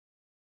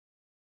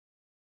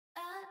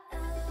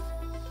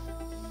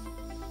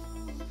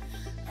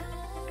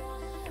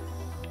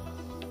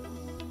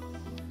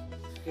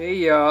Hey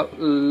y'all,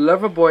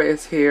 Loverboy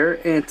is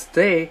here, and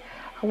today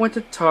I went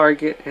to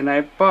Target and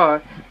I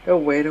bought the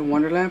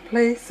Wonderland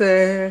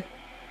Playset.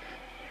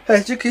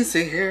 As you can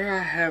see here,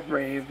 I have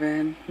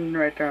Raven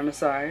right there on the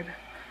side.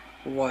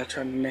 Watch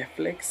on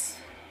Netflix.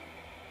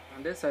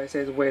 On this side it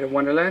says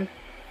Wonderland.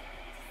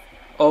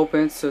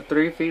 Opens to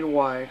 3 feet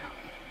wide.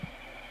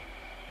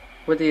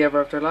 With the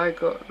Ever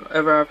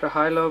After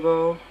High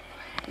logo.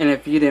 And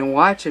if you didn't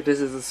watch it, this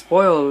is a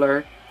spoiler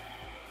alert.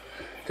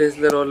 This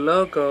little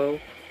logo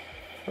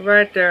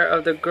right there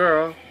of the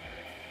girl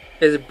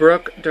is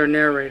Brooke, their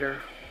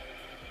narrator.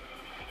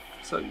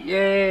 So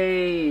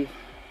yay!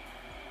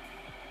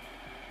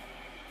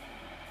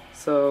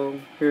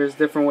 So here's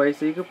different ways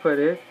that you can put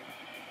it.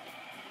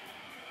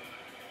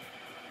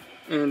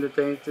 And the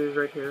thing is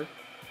right here.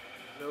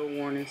 Little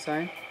warning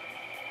sign.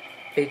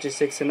 Ages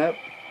 6 and up.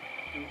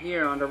 And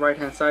here on the right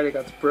hand side it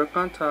got Brooke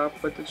on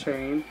top with the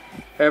chain.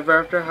 Ever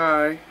After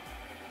High.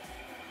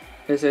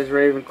 It says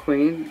Raven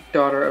Queen,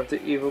 daughter of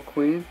the evil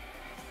queen.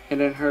 And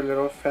then her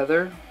little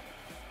feather.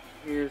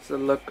 Here's the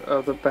look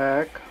of the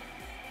back.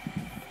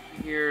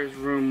 Here is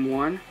room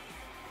 1.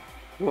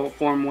 Well,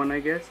 form 1 I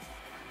guess.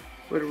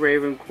 With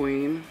Raven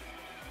Queen.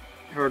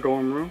 Her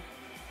dorm room.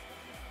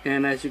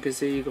 And as you can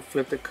see, you can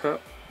flip the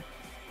cup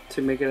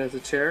to make it as a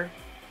chair.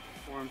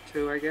 Form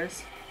 2 I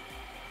guess.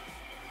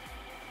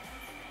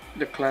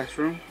 The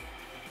classroom.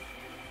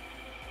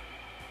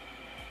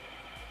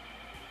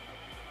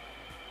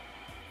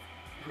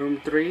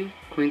 Room 3,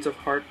 Queens of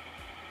Heart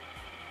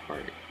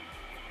Party.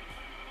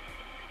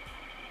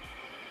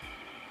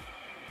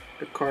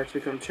 The cards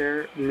become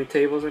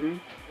tables, I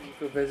mean. You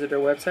can visit their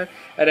website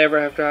at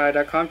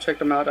everafterhigh.com. Check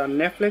them out on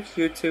Netflix,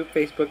 YouTube,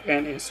 Facebook,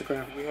 and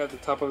Instagram. We have the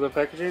top of the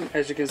packaging.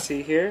 As you can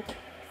see here,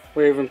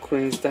 Raven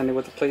Queen standing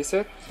with the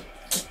playset.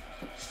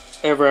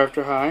 Ever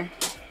After High.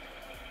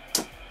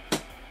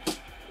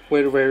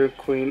 With Raven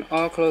Queen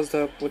all closed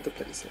up with the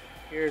playset.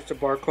 Here's the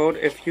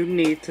barcode if you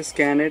need to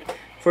scan it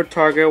for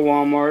Target,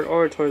 Walmart,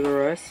 or Toys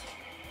R Us.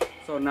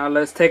 So now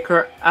let's take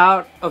her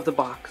out of the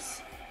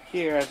box.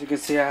 Here, as you can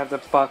see, I have the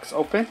box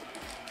open.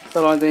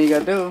 So the only thing you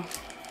gotta do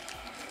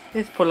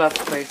is pull out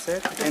the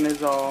playset, and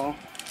it's all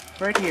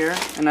right here.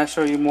 And I'll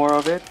show you more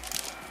of it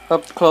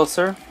up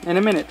closer in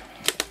a minute.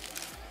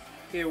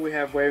 Here we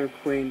have Raven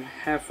Queen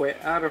halfway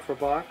out of her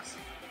box.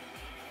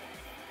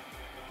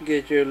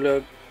 Get your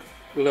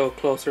little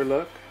closer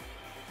look.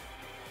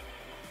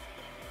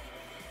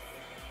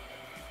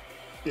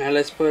 Now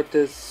let's put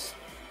this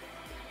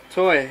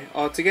toy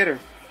all together.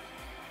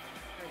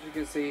 As you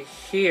can see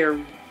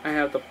here, I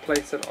have the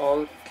playset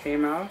all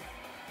came out.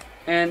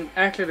 And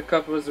actually the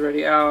cup was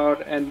already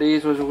out, and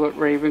these was with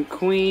Raven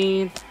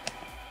Queen.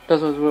 This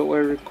was with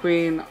Raven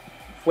Queen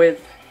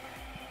with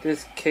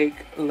this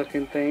cake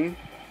looking thing.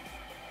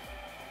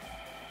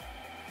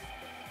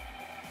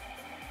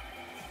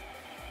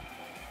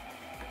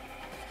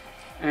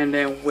 And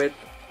then with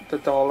the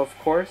doll, of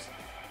course.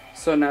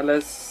 So now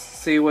let's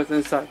see what's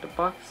inside the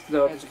box.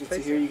 So as you can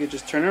see here, you can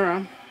just turn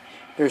around.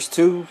 There's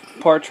 2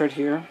 parts right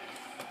here.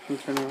 You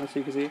turn around so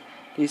you can see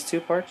these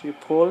 2 parts. You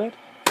pull it.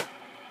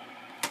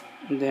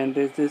 And then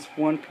there's this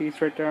one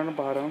piece right there on the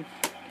bottom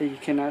that you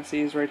cannot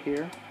see is right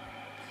here.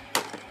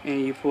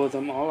 And you pull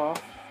them all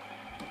off.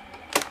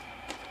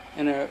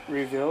 And it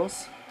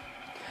reveals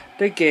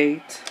the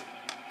gate.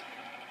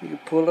 You can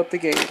pull up the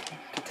gate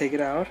to take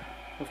it out,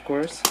 of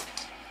course.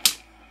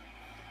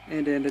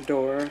 And then the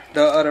door,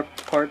 the other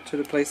part to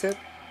the playset.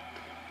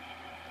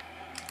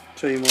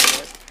 Show you more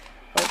of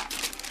that.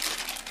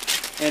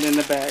 Oh. And in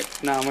the bag.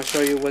 Now I'm going to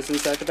show you what's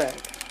inside the bag.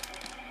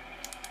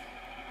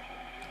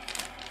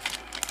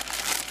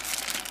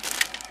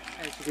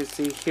 As you can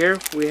see here,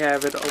 we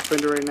have it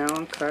opened right now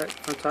and cut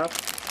on top.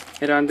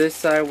 And on this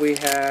side we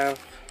have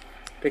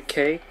the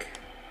cake.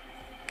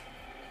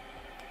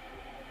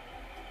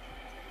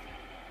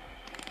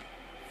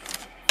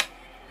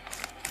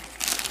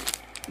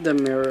 The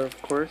mirror,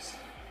 of course.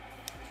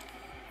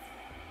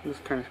 It's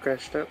kind of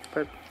scratched up,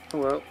 but oh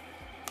well.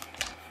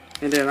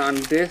 And then on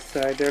this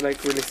side, they're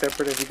like really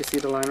separate. As you can see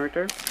the line right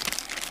there.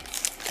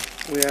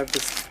 We have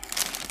this.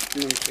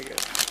 Let me take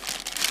it.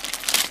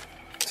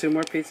 2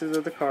 more pieces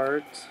of the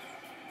cards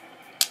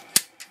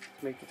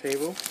to make the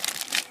table.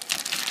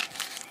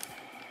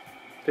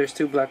 There's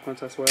 2 black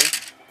ones as well.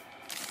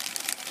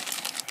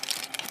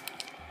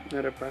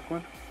 Another black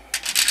one.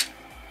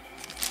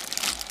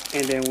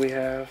 And then we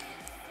have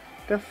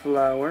the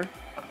flower,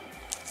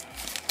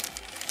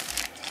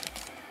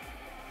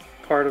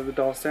 part of the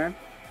doll stand,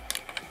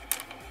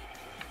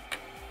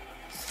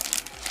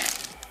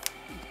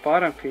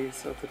 bottom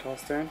piece of the doll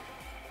stand,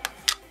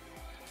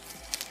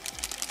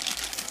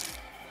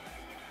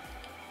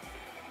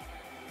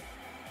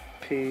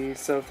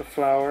 piece of the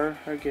flower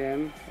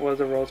again, was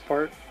the rose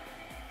part,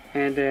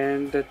 and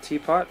then the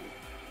teapot.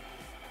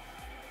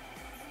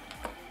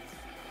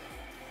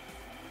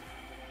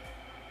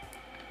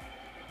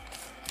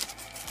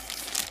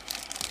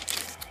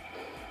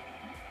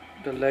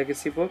 The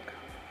legacy book,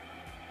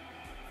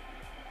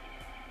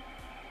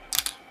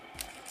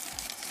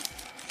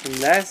 and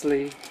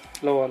lastly,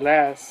 lower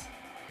last,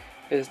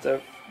 is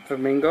the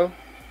flamingo.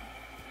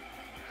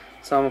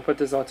 So I'm gonna put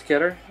this all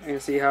together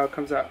and see how it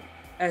comes out.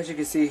 As you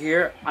can see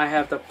here, I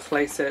have the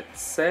playset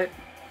set,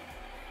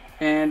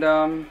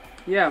 and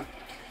yeah,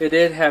 it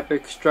did have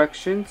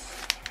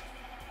instructions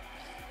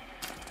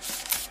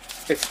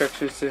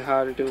to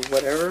how to do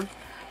whatever.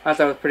 I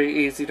thought it was pretty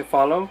easy to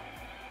follow.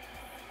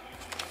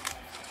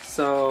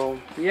 So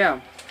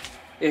yeah,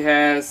 it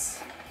has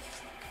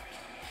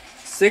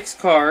 6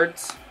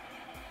 cards,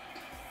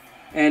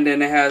 and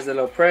then it has the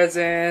little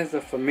presents,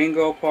 the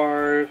flamingo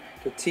part,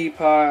 the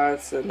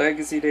teapots, the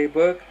Legacy Day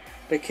book,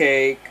 the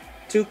cake,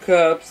 2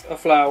 cups, a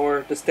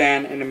flower, the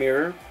stand, and the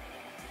mirror.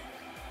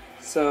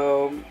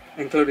 So,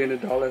 including the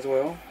doll as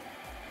well.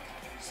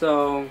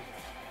 So,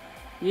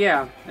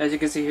 yeah, as you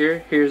can see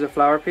here, here's a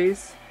flower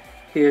piece.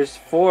 Here's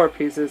 4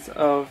 pieces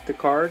of the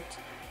cards,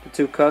 the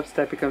 2 cups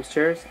that becomes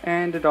chairs,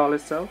 and the doll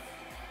itself.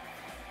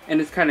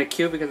 And it's kind of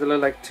cute because it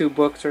looks like 2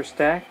 books are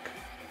stacked.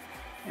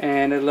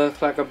 And it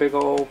looks like a big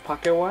old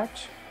pocket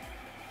watch.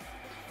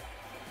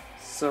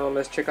 So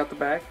let's check out the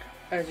back.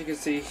 As you can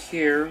see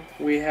here,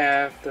 we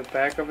have the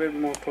back of it,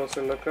 more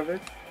closer look of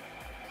it.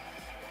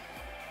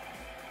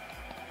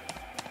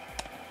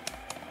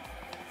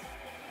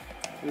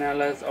 Now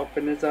let's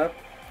open this up.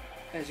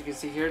 As you can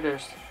see here,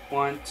 there's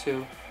 1,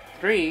 2,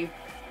 3,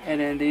 and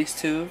then these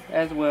 2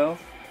 as well,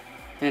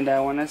 and that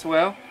one as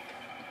well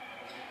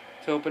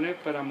to open it,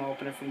 but I'm gonna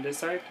open it from this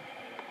side.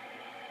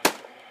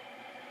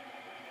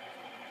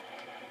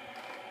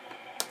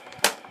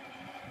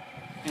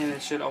 And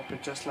it should open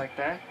just like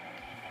that.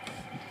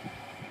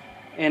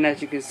 And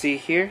as you can see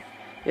here,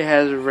 it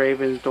has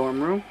Raven's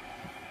dorm room,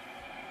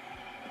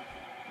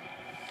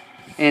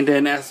 and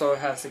then also it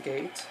has a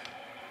gate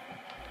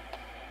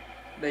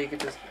that you can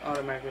just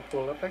automatically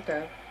pull up like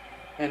that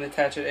and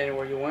attach it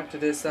anywhere you want, to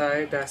this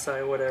side, that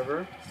side,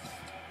 whatever.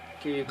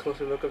 Give you a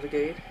closer look of the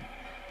gate.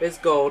 It's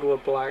gold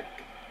with black.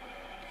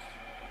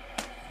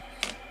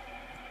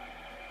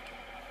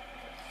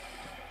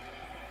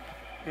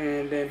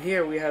 And then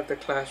here we have the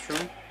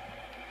classroom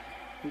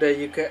that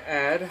you could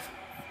add,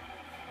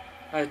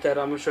 that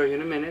I'm going to show you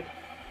in a minute.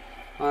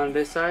 On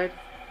this side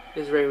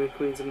is Raven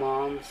Queen's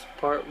mom's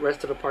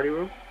rest of the party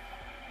room.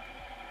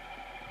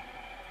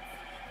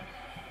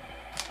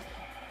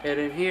 And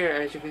in here,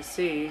 as you can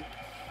see,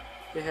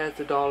 it has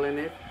the doll in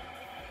it,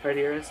 right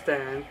here in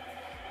stand.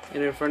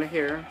 And in front of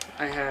here,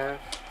 I have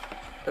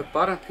the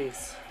bottom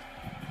piece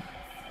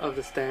of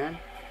the stand,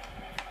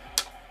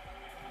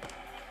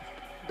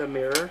 the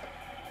mirror,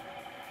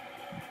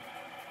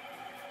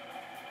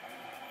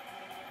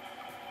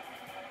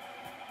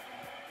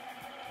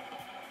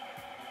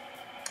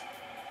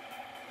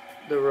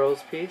 the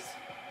rose piece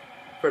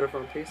for the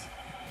front piece,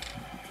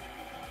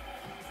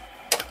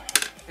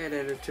 and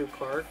then the 2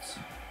 cards,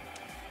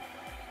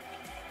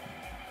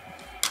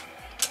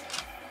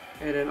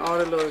 and then all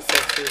the little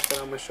accessories that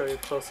I'm going to show you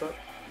close up.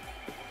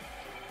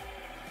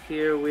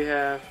 Here we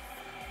have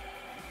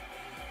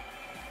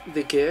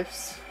the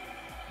gifts,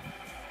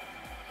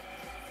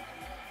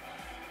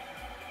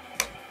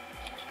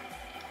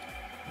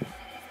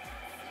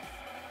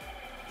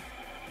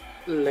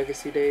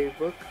 Legacy Day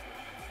book,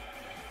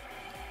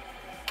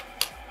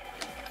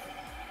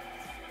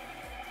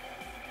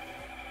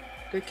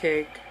 the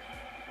cake,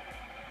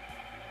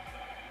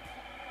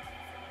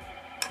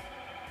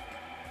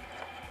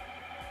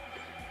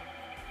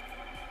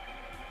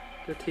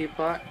 the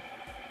teapot,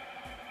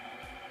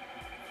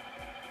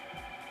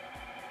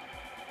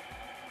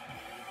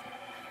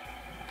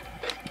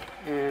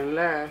 and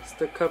last,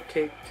 the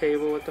cupcake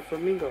table with the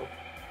flamingo.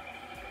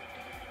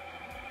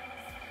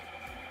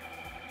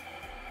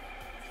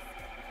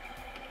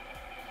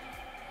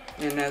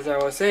 And as I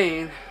was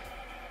saying,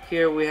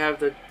 here we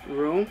have the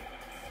room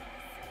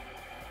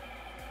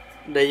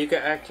that you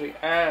can actually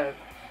add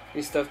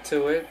these stuff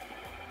to it.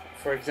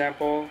 For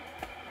example,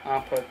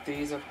 I'll put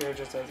these up here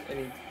just as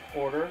any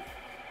order.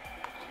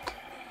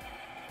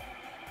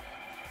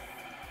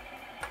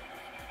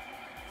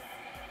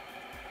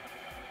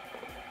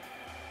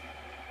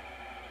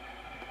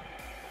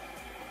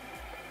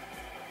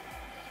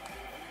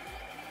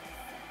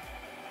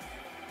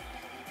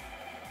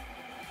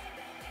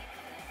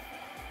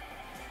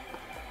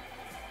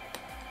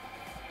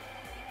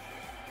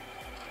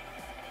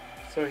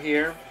 So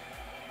here,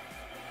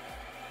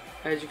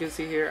 as you can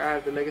see here, I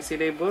have the Legacy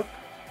Day book,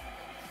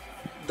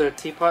 the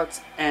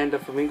teapots, and the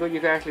flamingo. You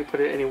can actually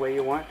put it any way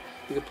you want.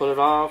 You can pull it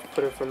off,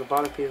 put it from the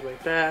bottom piece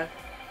like that,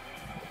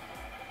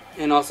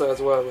 and also as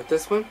well with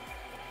this one,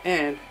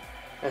 and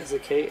as a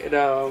cake,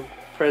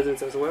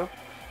 presents as well.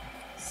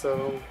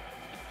 So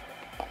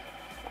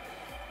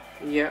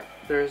yeah,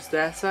 there's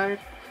that side,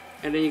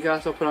 and then you can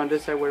also put on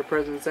this side where the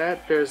present's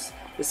at. There's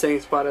the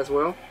same spot as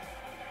well.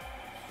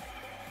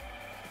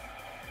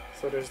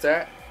 So there's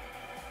that.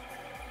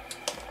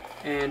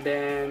 And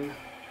then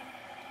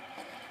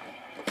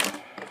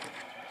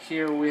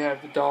here we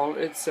have the doll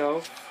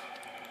itself.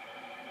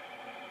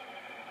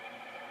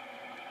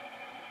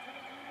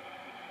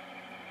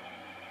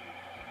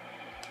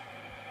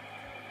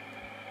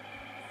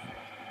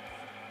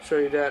 Show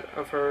you that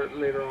of her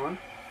later on.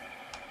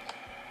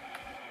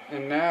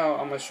 And now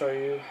I'm going to show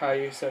you how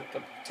you set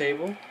the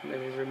table. Let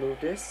me remove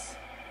this.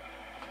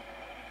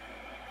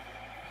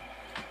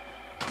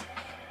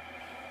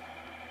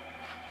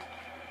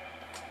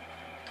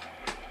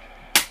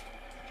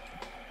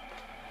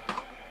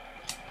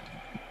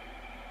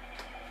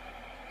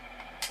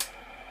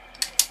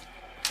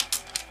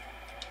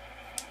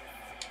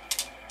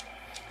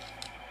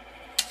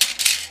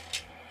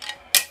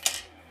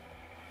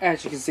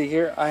 As you can see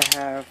here, I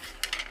have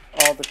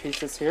all the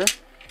pieces here.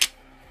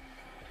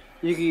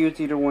 You can use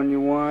either one you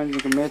want. You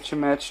can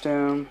match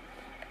them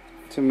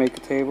to make a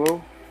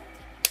table.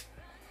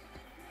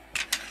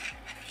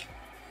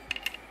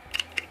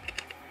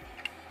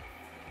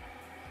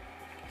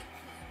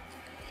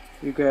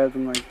 You can have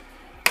them like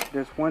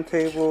this one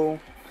table.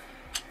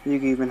 You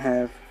can even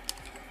have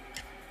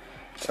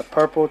a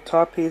purple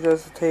top piece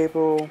as a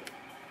table.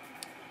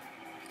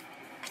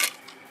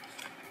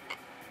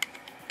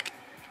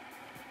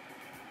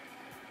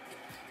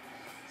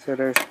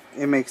 So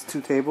it makes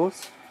two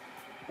tables,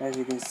 as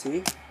you can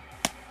see.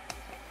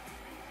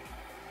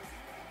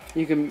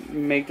 You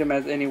can make them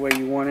as any way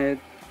you want it.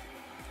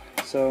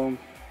 So,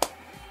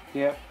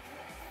 yep,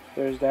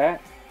 there's that.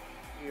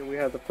 Here we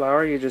have the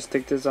flower. You just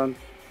stick this on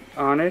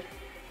it.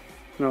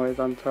 No, it's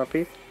on the top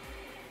piece.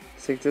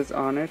 Stick this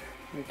on it,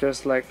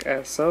 just like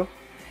as so.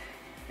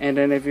 And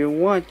then if you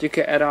want, you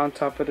can add on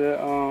top of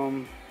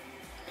the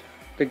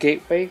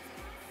gateway.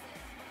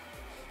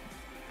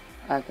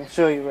 I can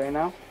show you right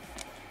now.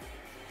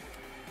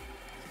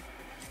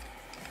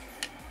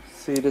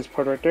 See this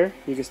part right there?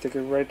 You can stick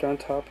it right on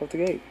top of the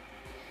gate.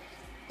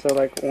 So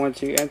like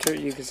once you enter,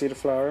 you can see the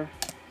flower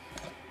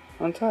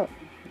on top.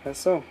 That's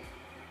so.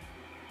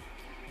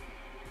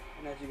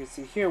 And as you can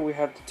see here, we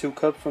have the two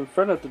cups from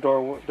front of the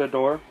door,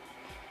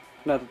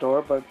 not the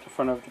door, but the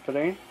front of the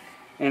plane.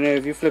 And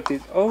if you flip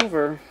these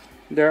over,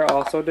 there are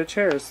also the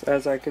chairs,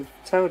 as I can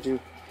tell you.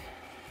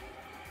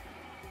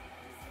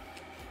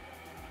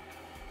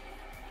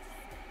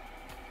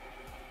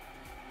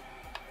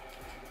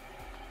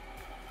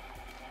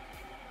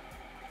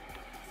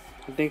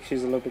 I think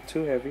she's a little bit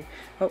too heavy.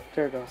 Oh,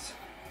 there it goes.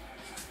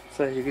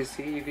 So as you can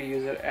see, you can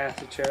use it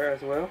as a chair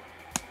as well.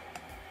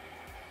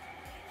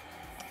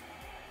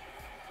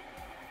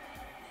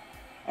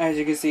 As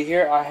you can see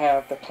here, I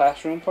have the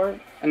classroom part,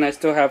 and I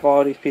still have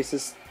all these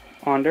pieces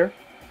on there.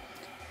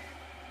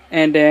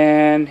 And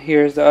then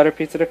here's the other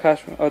piece of the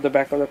classroom, or the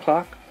back of the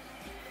clock.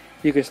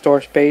 You can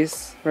store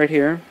space right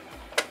here.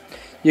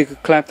 You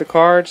could clamp the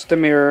cards, the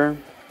mirror,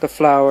 the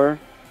flower,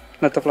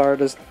 not the flower,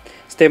 the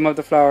stem of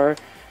the flower,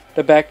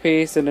 the back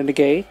piece, and then the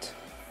gate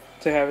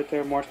to have it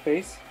there more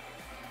space.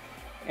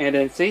 And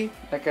then see,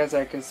 like as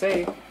I can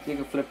say, you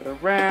can flip it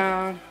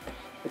around,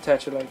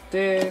 attach it like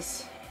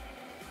this.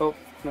 Oh,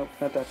 nope,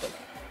 not that way.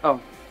 Oh,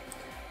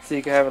 so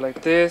you can have it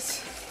like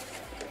this.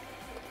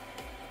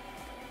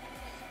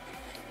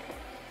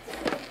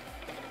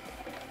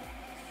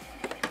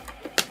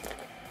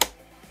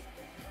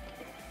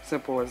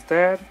 Simple as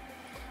that.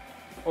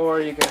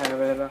 Or you can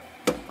have it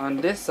on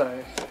this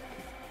side.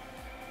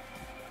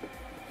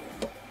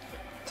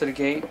 To the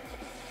gate.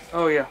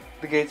 Oh yeah,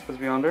 the gate's supposed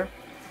to be under,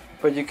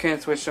 but you can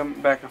switch them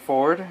back and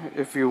forward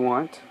if you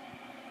want.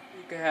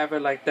 You can have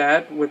it like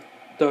that with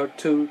the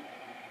two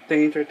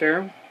things right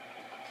there,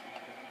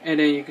 and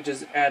then you can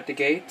just add the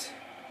gate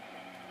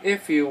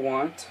if you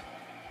want.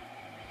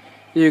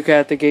 You can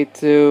add the gate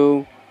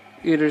to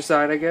either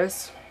side, I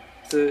guess.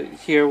 So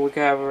here we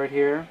can have it right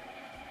here,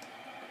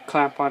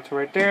 clamp onto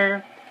right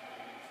there,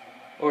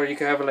 or you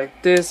can have it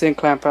like this and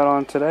clamp out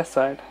onto that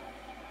side.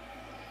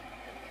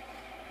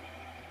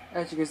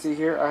 As you can see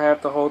here, I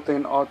have the whole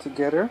thing all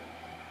together.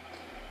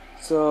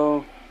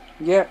 So,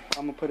 yeah,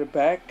 I'm going to put it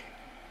back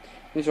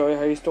and show you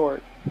how you store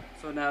it.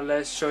 So now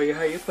let's show you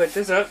how you put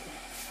this up.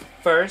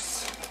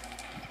 First,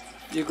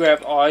 you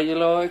grab all your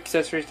little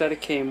accessories that it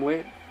came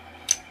with.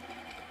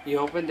 You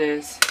open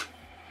this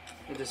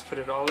and just put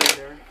it all in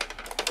there.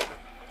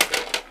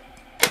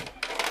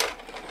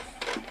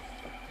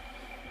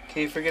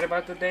 Can't forget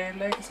about the day in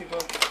legacy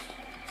book.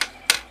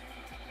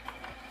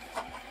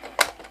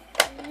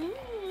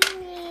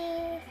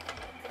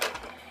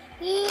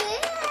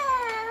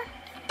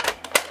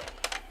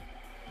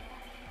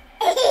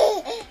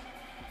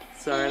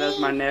 Sorry, that's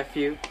my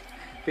nephew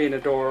being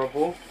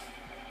adorable.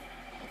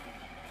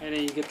 And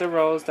then you get the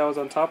rose that was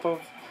on top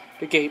of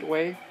the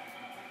gateway.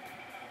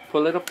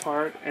 Pull it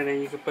apart, and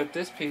then you can put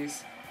this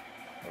piece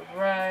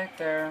right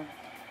there.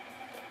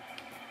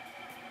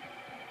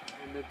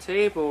 And the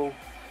table,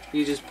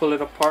 you just pull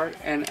it apart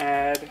and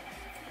add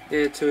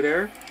it to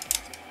there.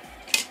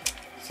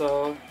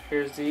 So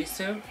here's these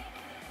two,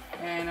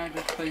 and I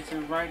just place it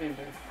right in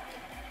there.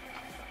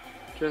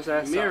 Just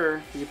as the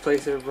mirror, you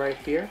place it right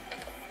here.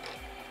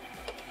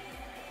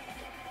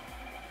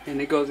 And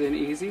it goes in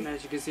easy. And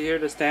as you can see here,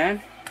 the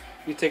stand,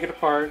 you take it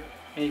apart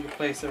and you can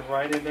place it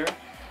right in there.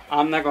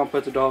 I'm not going to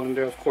put the doll in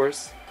there, of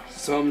course,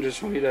 so I'm just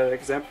showing you that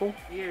example.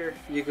 Here,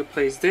 you can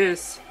place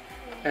this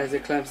as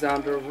it clamps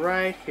down to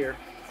right here.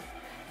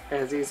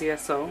 As easy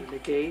as so. The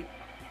gate,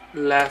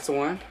 last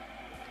one,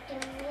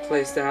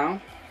 place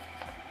down.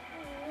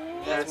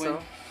 That's when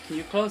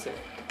you close it,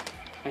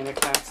 and it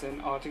clamps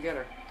in all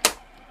together.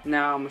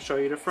 Now I'm going to show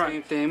you the front.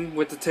 Same thing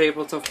with the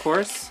tables, of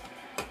course.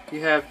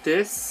 You have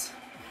this,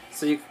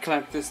 so you can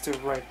clamp this to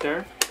right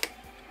there.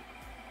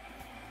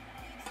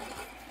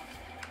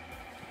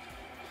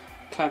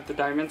 Clamp the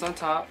diamonds on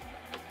top.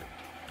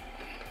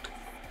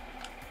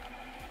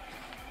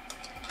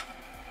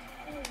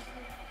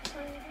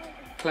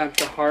 Clamp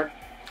the heart.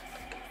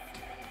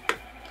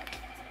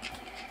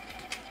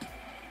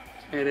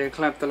 And then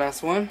clamp the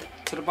last one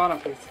to the bottom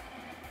piece.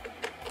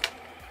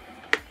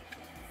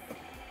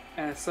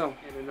 And so.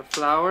 And then the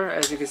flower,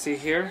 as you can see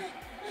here,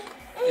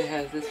 it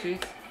has this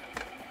piece.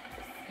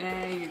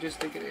 And you just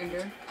stick it in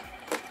there.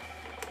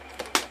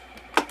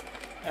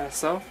 As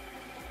so.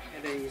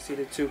 And then you see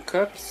the two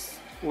cups,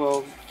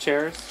 well,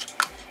 chairs.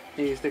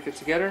 And you stick it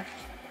together.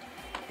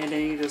 And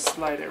then you just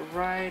slide it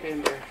right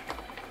in there.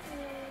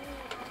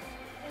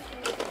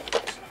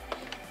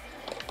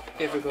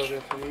 If it goes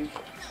in for me.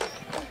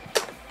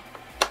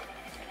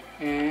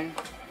 And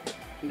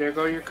there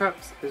go your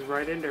cups. It's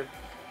right in there.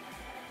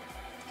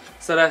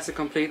 So that's the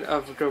complete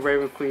of the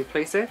Raven Queen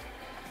playset.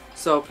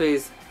 So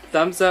please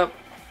thumbs up,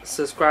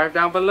 subscribe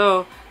down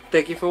below.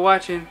 Thank you for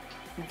watching.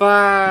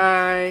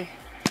 Bye.